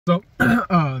So,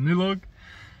 new log.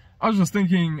 I was just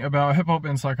thinking about hip hop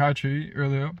and psychiatry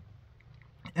earlier,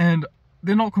 and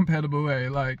they're not compatible, eh?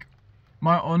 Like,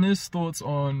 my honest thoughts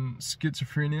on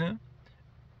schizophrenia,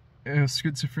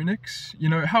 schizophrenics. You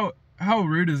know how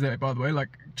rude is that, by the way?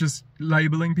 Like, just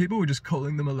labeling people or just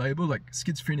calling them a label, like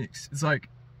schizophrenics.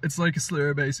 It's like a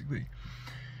slur, basically.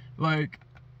 Like,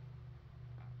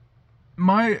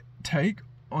 my take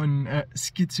on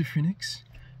schizophrenics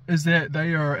is that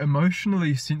they are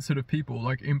emotionally sensitive people,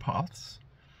 like empaths,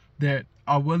 that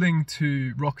are willing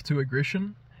to rock to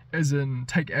aggression, as in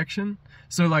take action.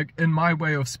 So like in my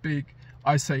way of speak,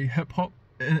 I say hip hop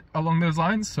along those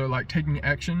lines. So like taking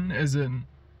action, as in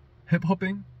hip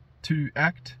hopping, to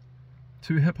act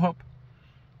to hip hop.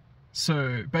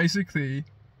 So basically,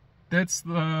 that's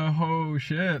the whole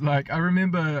shit. Like I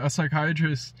remember a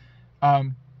psychiatrist,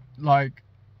 like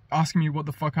asking me what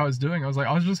the fuck I was doing. I was like,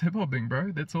 I was just hip hopping,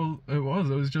 bro. That's all it was.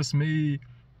 It was just me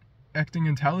acting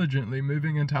intelligently,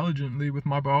 moving intelligently with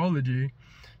my biology.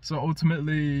 So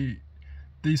ultimately,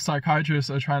 these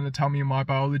psychiatrists are trying to tell me my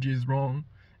biology is wrong,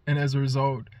 and as a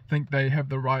result, think they have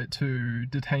the right to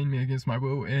detain me against my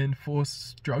will and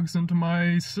force drugs into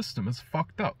my system. It's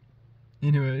fucked up.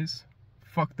 Anyways,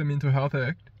 fuck the Mental Health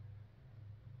Act.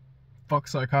 Fuck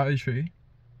psychiatry.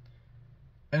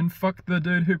 And fuck the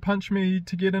dude who punched me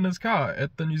to get in his car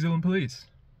at the New Zealand police.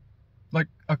 Like,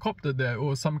 a cop did that,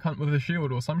 or some cunt with a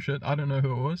shield or some shit. I don't know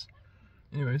who it was.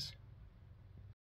 Anyways.